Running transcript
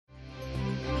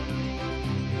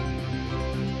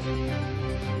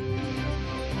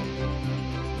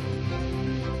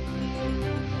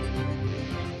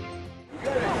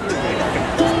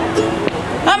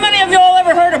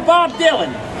Bob Dylan.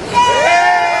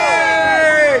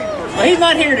 Yay! Well, he's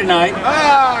not here tonight.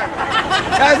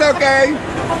 That's okay.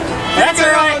 That's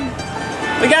all right.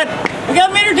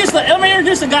 Let me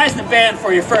introduce the guys in the band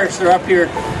for you first. They're up here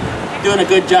doing a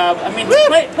good job. I mean,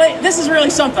 this is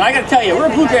really something. I got to tell you,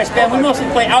 we're a bluegrass band. We mostly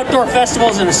play outdoor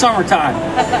festivals in the summertime.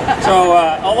 So,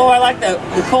 although I like the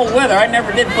cold weather, I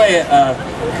never did play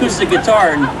acoustic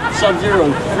guitar in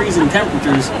sub-zero freezing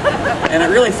temperatures, and it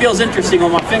really feels interesting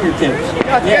on my fingertips.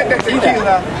 Yeah, see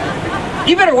that?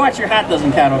 You better watch your hat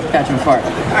doesn't catch on fire.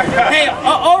 Hey,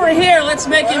 over here, let's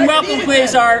make him welcome,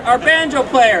 please. Our banjo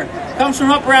player comes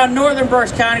from up around northern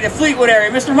Berks County, the Fleetwood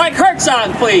area. Mr. Mike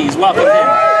Hertzog, please. Welcome him.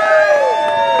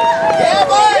 Yeah,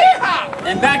 boy!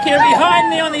 And back here behind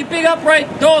me on the big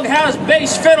upright doghouse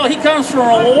bass fiddle, he comes from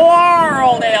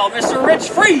Warrendale, Mr. Rich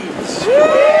Freese.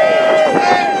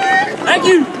 Thank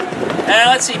you. And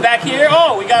let's see, back here,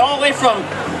 we got all the way from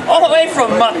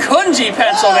Macungie,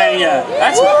 Pennsylvania.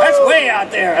 That's way out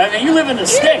there. I mean, you live in the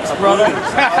sticks, brother.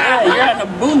 Yeah, you're out in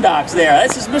the boondocks there.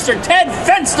 This is Mr. Ted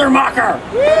Fenstermacher.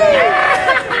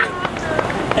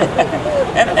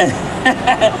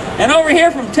 and over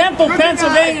here from Temple,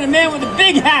 Pennsylvania, the man with a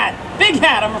big hat. Big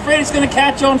hat. I'm afraid it's going to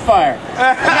catch on fire.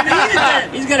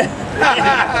 He's going to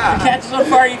catch it on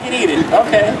fire. You can eat it.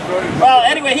 Okay. Well,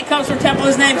 anyway, he comes from Temple.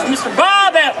 His name's Mr.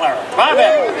 Bob Entler. Bob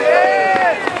Entler.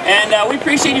 And we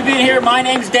appreciate you being here. My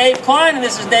name's Dave Kline, and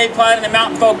this is Dave Kline and the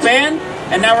Mountain Folk Band.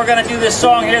 And now we're going to do this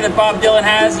song here that Bob Dylan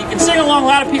has. You can sing along. A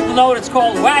lot of people know it. It's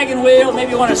called Wagon Wheel. Maybe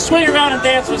you want to swing around and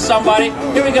dance with somebody.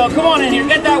 Here we go. Come on in here.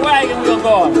 Get that wagon wheel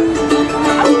going.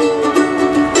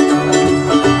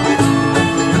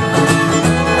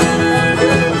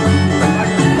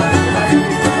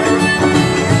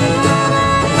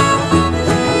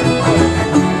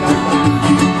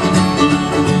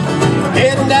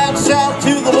 Heading down south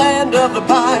to the land of the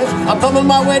pines. I'm thumbing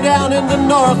my way down into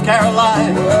North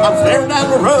Carolina. I'm staring down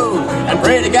the road and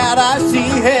pray to God I see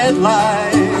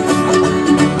headlights.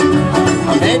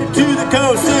 I made it to the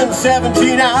coast in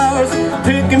 17 hours,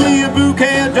 picking me a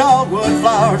bouquet of dogwood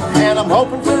flowers, and I'm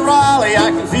hoping for Raleigh I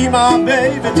can see my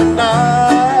baby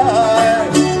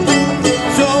tonight.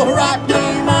 So rock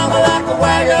me, mama, like a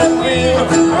wagon wheel.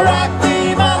 Rock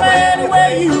me, mama, any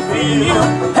way you feel.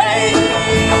 Hey,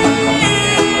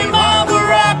 mama,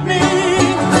 rock me.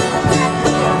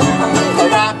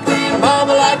 Rock me,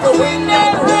 mama, like the wind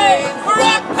and the rain.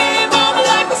 Rock me, mama,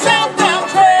 like the southbound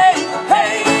train.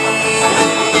 Hey,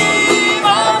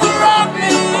 mama, rock me.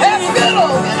 That's good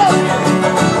old,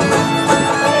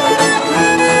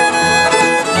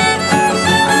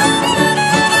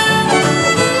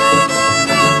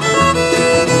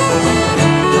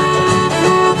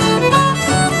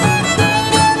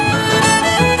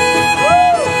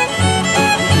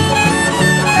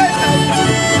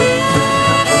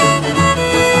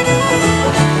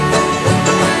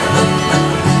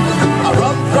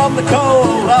 from the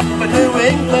cold up in New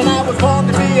England. I was born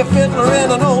to be a fiddler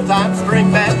in an old-time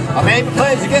string band. My baby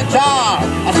plays the guitar,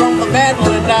 I strum the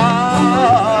mandolin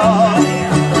now.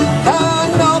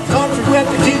 North country with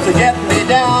the keys are getting me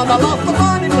down. I lost the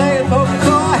money playing poker,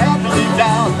 so I had to leave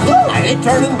town. I ain't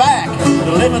turning back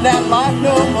to living that life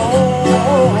no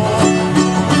more.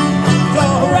 So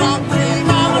rock me,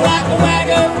 mama, like a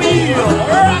wagon wheel.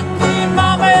 Rock me,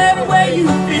 mama, any way you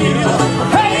feel.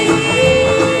 Hey,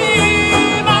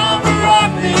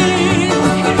 rock me,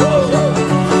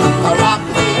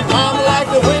 mama, like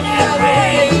the wind and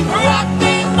rain. Rock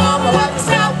me, mama, like the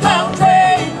southbound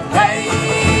train.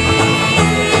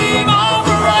 Hey,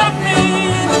 mama, rock me.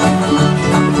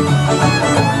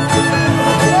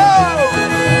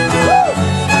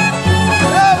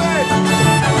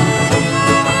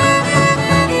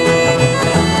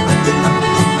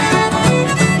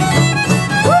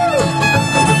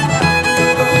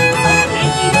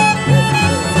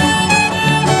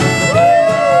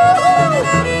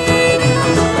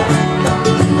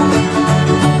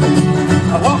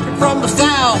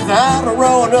 Out of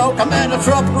Roanoke, I met a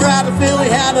trucker out of Philly,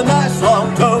 had a nice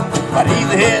long tote. But he's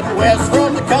heading west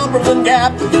from the Cumberland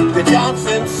Gap to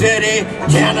Johnson City,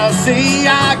 Tennessee.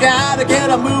 I gotta get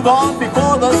a move on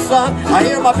before the sun. I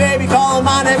hear my baby calling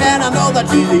my name and I know that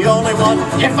she's the only one.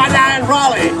 If I die in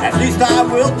Raleigh, at least I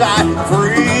will die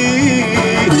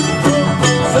free.